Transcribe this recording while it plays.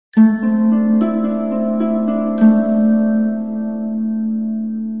Hi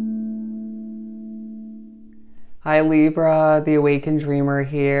Libra, the Awakened Dreamer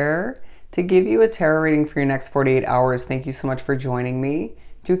here to give you a tarot reading for your next 48 hours. Thank you so much for joining me.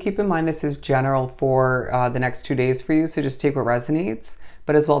 Do keep in mind this is general for the next 2 days for you, so just take what resonates.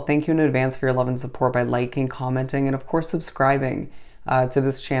 But as well, thank you in advance for your love and support by liking, commenting, and of course subscribing to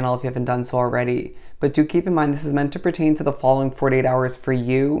this channel if you haven't done so already. But do keep in mind this is meant to pertain to the following 48 hours for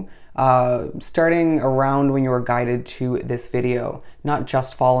you, starting around when you were guided to this video, not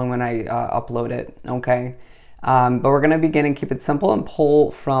just following when I upload it, okay? But we're going to begin and keep it simple and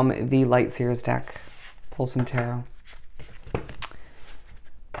pull from the Light Seers deck. Pull some tarot.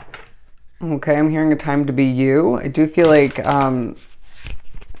 Okay, I'm hearing a time to be you. I do feel like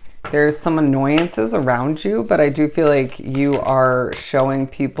there's some annoyances around you, but I do feel like you are showing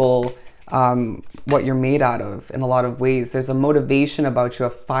people what you're made out of in a lot of ways. There's a motivation about you, a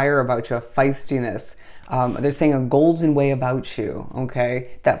fire about you, a feistiness. They're saying a golden way about you,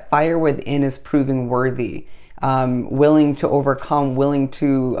 okay? That fire within is proving worthy. Willing to overcome, willing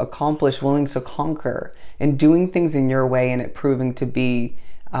to accomplish, willing to conquer, and doing things in your way, and it proving to be,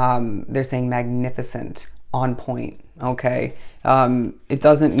 they're saying magnificent, on point, okay? It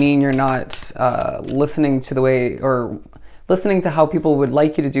doesn't mean you're not listening to the way, or listening to how people would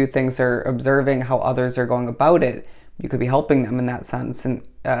like you to do things, or observing how others are going about it. You could be helping them in that sense and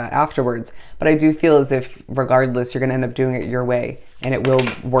afterwards. But I do feel as if regardless, you're going to end up doing it your way, and it will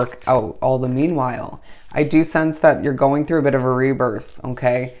work out all the meanwhile. I do sense that you're going through a bit of a rebirth,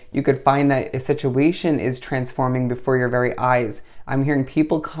 okay? You could find that a situation is transforming before your very eyes. I'm hearing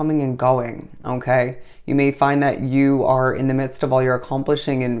people coming and going, okay? You may find that you are in the midst of all you're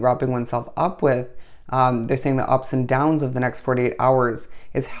accomplishing and wrapping oneself up with. They're saying the ups and downs of the next 48 hours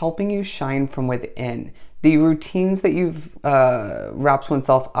is helping you shine from within. The routines that you've wrapped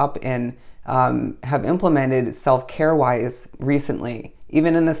oneself up in have implemented self-care-wise recently,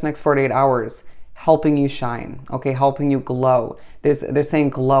 even in this next 48 hours, helping you shine, okay? Helping you glow. They're saying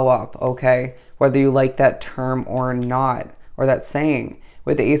glow up, okay? Whether you like that term or not, or that saying.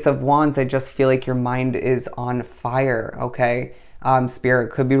 With the Ace of Wands, I just feel like your mind is on fire, okay?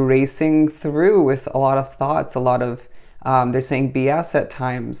 Spirit could be racing through with a lot of thoughts, a lot of, they're saying BS at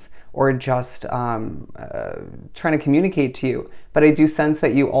times, or just trying to communicate to you. But I do sense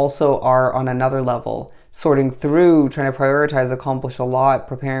that you also are on another level, sorting through, trying to prioritize, accomplish a lot,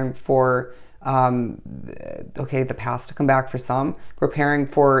 preparing for, okay, the past to come back for some, preparing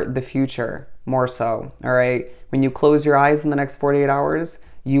for the future more so, all right? When you close your eyes in the next 48 hours,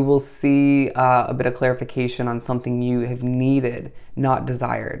 you will see a bit of clarification on something you have needed, not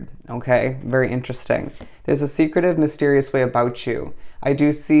desired, okay? Very interesting. There's a secretive, mysterious way about you. I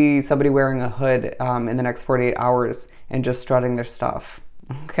do see somebody wearing a hood in the next 48 hours and just strutting their stuff,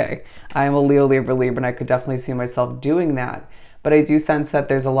 okay? I am a Leo, Libra, and I could definitely see myself doing that. But I do sense that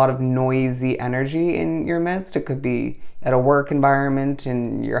there's a lot of noisy energy in your midst. It could be at a work environment,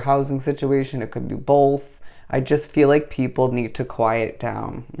 in your housing situation, it could be both. I just feel like people need to quiet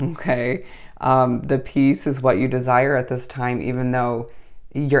down, okay? The peace is what you desire at this time, even though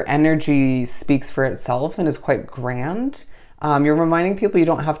your energy speaks for itself and is quite grand. You're reminding people you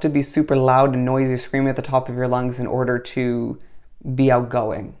don't have to be super loud and noisy, screaming at the top of your lungs in order to be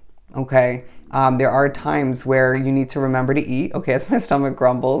outgoing, okay? There are times where you need to remember to eat, okay, as my stomach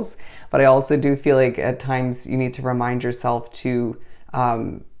grumbles, but I also do feel like at times you need to remind yourself to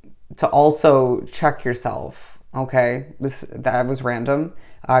also check yourself, okay? That was random,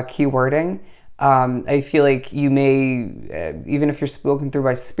 keywording. I feel like you may, even if you're spoken through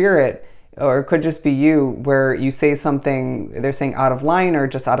by spirit, or it could just be you, where you say something, they're saying out of line or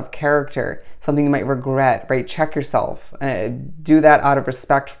just out of character, something you might regret, right? Check yourself. Do that out of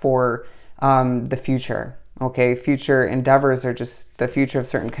respect for the future, okay? Future endeavors are just the future of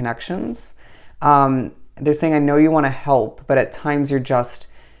certain connections. They're saying, I know you want to help, but at times you're just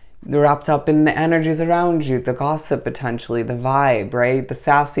wrapped up in the energies around you, the gossip potentially, the vibe, right? The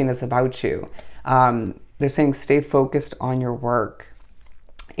sassiness about you. They're saying stay focused on your work.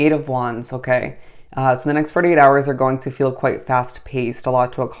 8 of Wands, okay? So the next 48 hours are going to feel quite fast-paced, a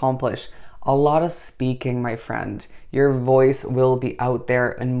lot to accomplish. A lot of speaking, my friend. Your voice will be out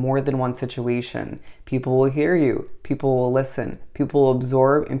there in more than one situation. People will hear you. People will listen. People will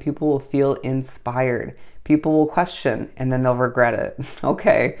absorb, and people will feel inspired. People will question, and then they'll regret it.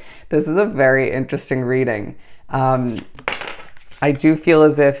 Okay, this is a very interesting reading. I do feel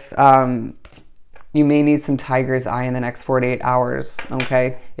as if you may need some tiger's eye in the next 48 hours,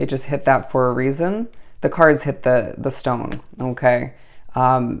 okay? It just hit that for a reason. The cards hit the stone, okay?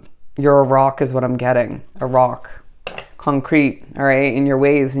 You're a rock is what I'm getting, a rock. concrete, all right, in your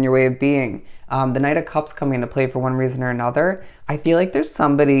ways, in your way of being. The Knight of Cups coming into play for one reason or another. I feel like there's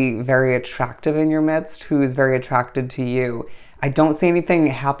somebody very attractive in your midst who is very attracted to you. I don't see anything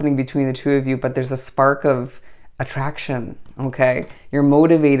happening between the two of you, but there's a spark of attraction, okay? You're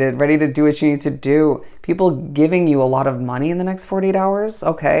motivated, ready to do what you need to do. People giving you a lot of money in the next 48 hours,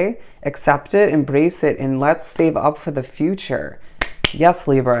 okay? Accept it, embrace it, and let's save up for the future. Yes,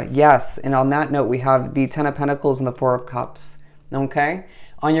 Libra, yes. And on that note, we have the Ten of Pentacles and the Four of Cups, okay?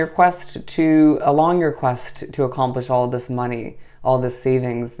 Along your quest to accomplish all of this money, all this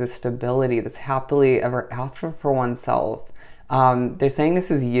savings, this stability, this happily ever after for oneself, they're saying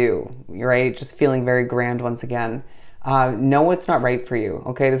this is you, right? Just feeling very grand once again. No, it's not right for you,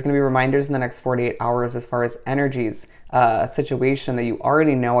 okay? There's going to be reminders in the next 48 hours as far as energies, a situation that you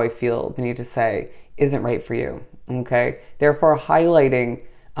already know, I feel the need to say, isn't right for you, okay? Therefore, highlighting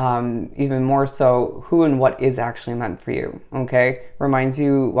even more so who and what is actually meant for you, okay? Reminds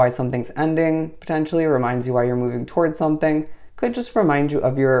you why something's ending, potentially, reminds you why you're moving towards something, could just remind you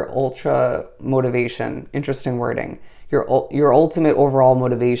of your ultra motivation, interesting wording, your ultimate overall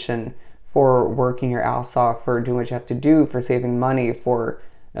motivation for working your ass off, for doing what you have to do, for saving money, for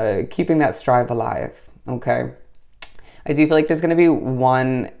keeping that strive alive, okay? I do feel like there's going to be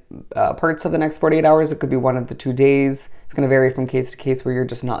parts of the next 48 hours. It could be one of the 2 days. It's going to vary from case to case where you're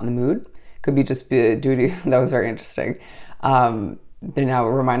just not in the mood. Could be just due to, that was very interesting. They're now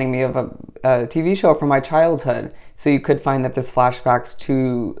reminding me of a TV show from my childhood. So you could find that this flashbacks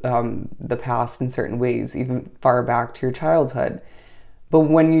to the past in certain ways, even far back to your childhood. But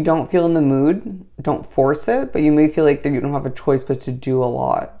when you don't feel in the mood, don't force it, but you may feel like that you don't have a choice but to do a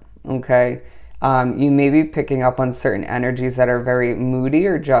lot, okay? You may be picking up on certain energies that are very moody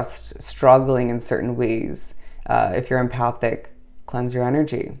or just struggling in certain ways. If you're empathic, cleanse your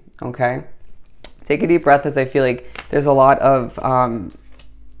energy, okay? Take a deep breath, as I feel like there's a lot of, I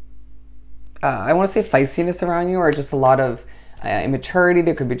want to say feistiness around you, or just a lot of immaturity.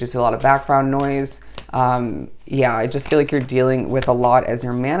 There could be just a lot of background noise. Yeah, I just feel like you're dealing with a lot as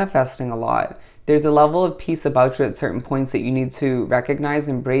you're manifesting a lot. There's a level of peace about you at certain points that you need to recognize,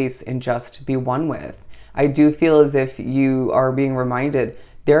 embrace, and just be one with. I do feel as if you are being reminded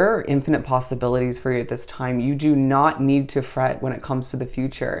there are infinite possibilities for you at this time. You do not need to fret when it comes to the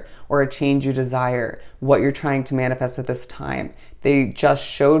future or a change you desire, what you're trying to manifest at this time. They just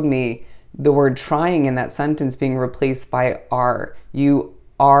showed me the word trying in that sentence being replaced by are. You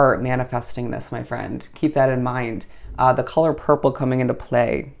are manifesting this, my friend. Keep that in mind. The color purple coming into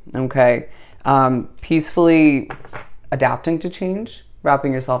play, okay? Peacefully adapting to change,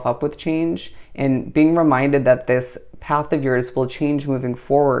 wrapping yourself up with change, and being reminded that this path of yours will change moving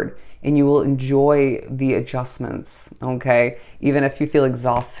forward, and you will enjoy the adjustments, okay? Even if you feel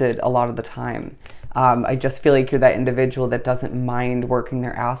exhausted a lot of the time. I just feel like you're that individual that doesn't mind working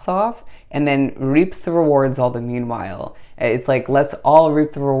their ass off and then reaps the rewards all the meanwhile. It's like, let's all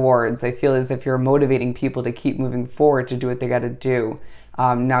reap the rewards. I feel as if you're motivating people to keep moving forward, to do what they got to do.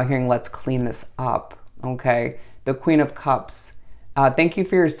 Now hearing, let's clean this up, okay? The Queen of Cups. Thank you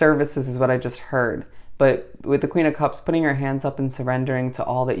for your services is what I just heard. But with the Queen of Cups, putting your hands up and surrendering to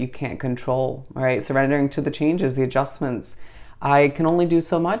all that you can't control, right? Surrendering to the changes, the adjustments. I can only do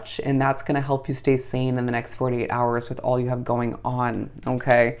so much, and that's going to help you stay sane in the next 48 hours with all you have going on,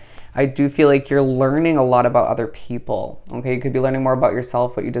 okay? I do feel like you're learning a lot about other people, okay? You could be learning more about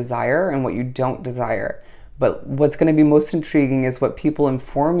yourself, what you desire and what you don't desire. But what's going to be most intriguing is what people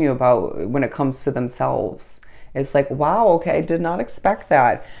inform you about when it comes to themselves. It's like, wow, okay, I did not expect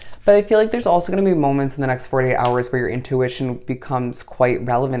that. But I feel like there's also going to be moments in the next 48 hours where your intuition becomes quite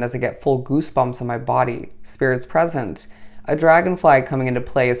relevant, as I get full goosebumps on my body. Spirit's present. A dragonfly coming into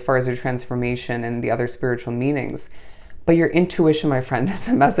play as far as your transformation and the other spiritual meanings. But your intuition, my friend, as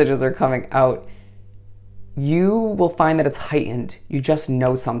the messages are coming out, you will find that it's heightened. You just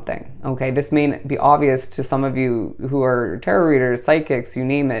know something, okay? This may be obvious to some of you who are tarot readers, psychics, you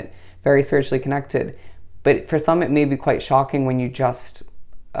name it, very spiritually connected. But for some, it may be quite shocking when you just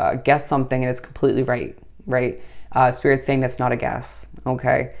guess something and it's completely right, right? Spirit's saying that's not a guess,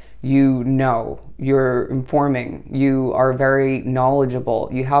 okay? You know, you're informing, you are very knowledgeable,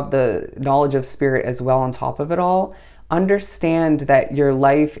 you have the knowledge of spirit as well on top of it all. Understand that your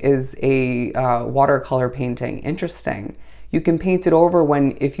life is a watercolor painting. Interesting. You can paint it over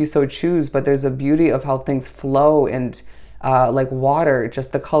if you so choose, but there's a beauty of how things flow and like water,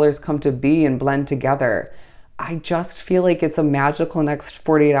 just the colors come to be and blend together. I just feel like it's a magical next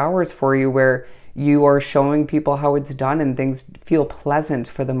 48 hours for you, where you are showing people how it's done and things feel pleasant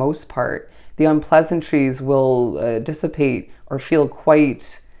for the most part. The unpleasantries will dissipate or feel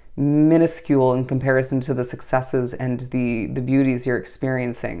quite minuscule in comparison to the successes and the beauties you're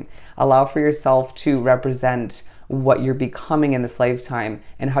experiencing. Allow for yourself to represent what you're becoming in this lifetime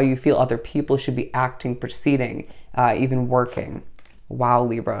and how you feel other people should be acting, proceeding, even working. Wow,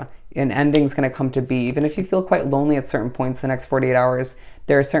 Libra. An ending's going to come to be. Even if you feel quite lonely at certain points in the next 48 hours,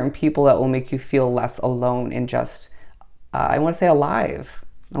 there are certain people that will make you feel less alone and just, I want to say alive,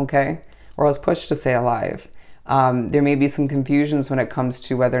 okay? Or I was pushed to say alive. There may be some confusions when it comes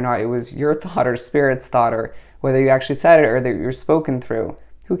to whether or not it was your thought or spirit's thought, or whether you actually said it or that you're spoken through.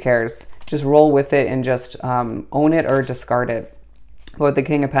 Who cares? Just roll with it and just own it or discard it. With the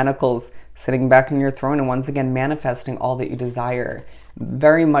King of Pentacles sitting back on your throne and once again manifesting all that you desire.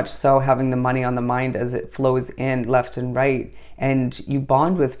 Very much so having the money on the mind as it flows in left and right, and you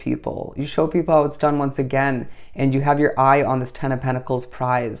bond with people. You show people how it's done once again, and you have your eye on this 10 of Pentacles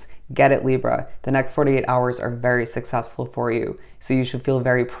prize. Get it, Libra. The next 48 hours are very successful for you, so you should feel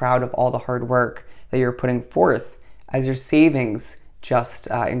very proud of all the hard work that you're putting forth as your savings just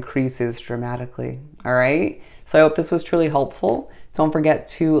increases dramatically. All right? So I hope this was truly helpful. Don't forget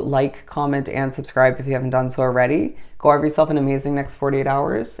to like, comment, and subscribe if you haven't done so already. Go have yourself an amazing next 48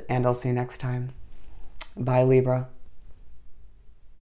 hours, and I'll see you next time. Bye, Libra.